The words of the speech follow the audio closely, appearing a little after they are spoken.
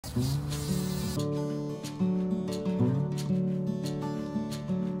I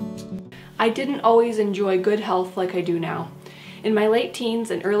didn't always enjoy good health like I do now. In my late teens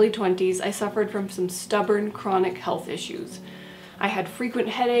and early 20s, I suffered from some stubborn chronic health issues. I had frequent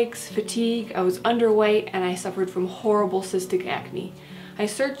headaches, fatigue, I was underweight, and I suffered from horrible cystic acne. I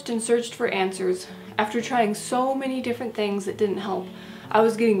searched and searched for answers. After trying so many different things that didn't help, I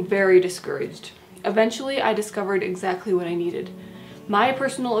was getting very discouraged. Eventually, I discovered exactly what I needed. My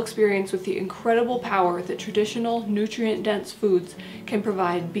personal experience with the incredible power that traditional, nutrient-dense foods can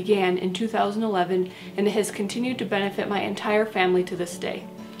provide began in 2011, and it has continued to benefit my entire family to this day.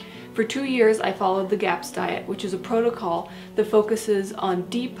 For 2 years, I followed the GAPS diet, which is a protocol that focuses on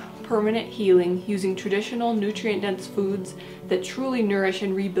deep, permanent healing using traditional, nutrient-dense foods that truly nourish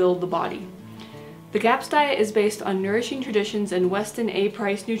and rebuild the body. The GAPS diet is based on nourishing traditions and Weston A.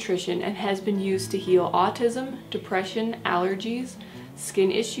 Price nutrition and has been used to heal autism, depression, allergies,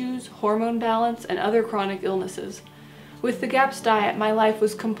 skin issues, hormone balance, and other chronic illnesses. With the GAPS diet, my life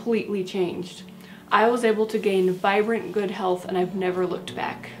was completely changed. I was able to gain vibrant, good health, and I've never looked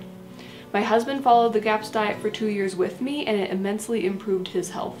back. My husband followed the GAPS diet for 2 years with me, and it immensely improved his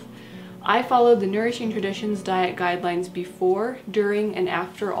health. I followed the Nourishing Traditions diet guidelines before, during, and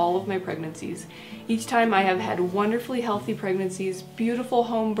after all of my pregnancies. Each time I have had wonderfully healthy pregnancies, beautiful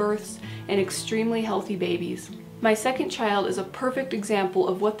home births, and extremely healthy babies. My second child is a perfect example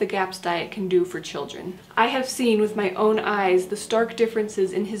of what the GAPS diet can do for children. I have seen with my own eyes the stark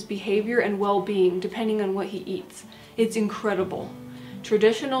differences in his behavior and well-being depending on what he eats. It's incredible.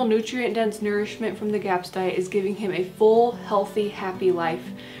 Traditional nutrient-dense nourishment from the GAPS diet is giving him a full, healthy, happy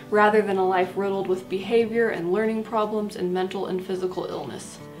life, rather than a life riddled with behavior and learning problems and mental and physical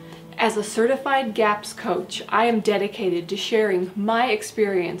illness. As a certified GAPS coach, I am dedicated to sharing my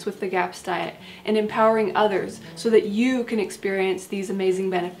experience with the GAPS diet and empowering others so that you can experience these amazing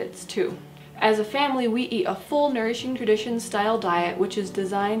benefits too. As a family, we eat a full Nourishing Traditions style diet which is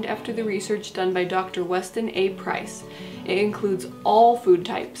designed after the research done by Dr. Weston A. Price. It includes all food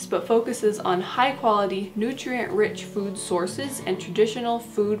types, but focuses on high-quality, nutrient-rich food sources and traditional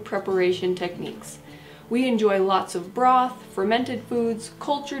food preparation techniques. We enjoy lots of broth, fermented foods,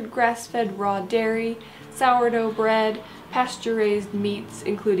 cultured grass-fed raw dairy, sourdough bread, pasture-raised meats,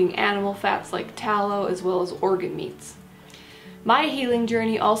 including animal fats like tallow, as well as organ meats. My healing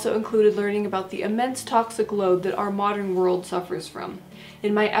journey also included learning about the immense toxic load that our modern world suffers from.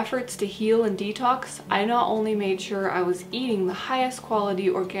 In my efforts to heal and detox, I not only made sure I was eating the highest quality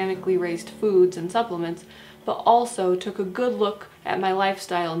organically raised foods and supplements, but also took a good look at my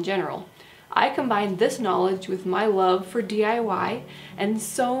lifestyle in general. I combined this knowledge with my love for DIY, and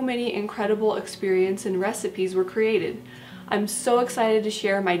so many incredible experiences and recipes were created. I'm so excited to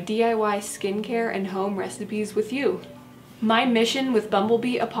share my DIY skincare and home recipes with you. My mission with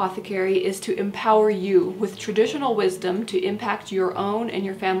Bumblebee Apothecary is to empower you with traditional wisdom to impact your own and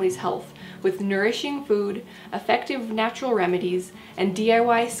your family's health with nourishing food, effective natural remedies, and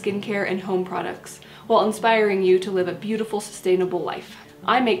DIY skincare and home products, while inspiring you to live a beautiful, sustainable life.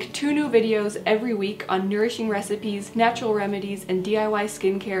 I make 2 new videos every week on nourishing recipes, natural remedies, and DIY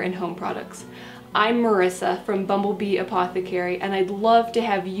skincare and home products. I'm Marisa from Bumblebee Apothecary, and I'd love to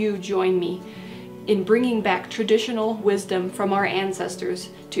have you join me in bringing back traditional wisdom from our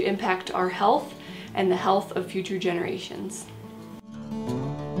ancestors to impact our health and the health of future generations.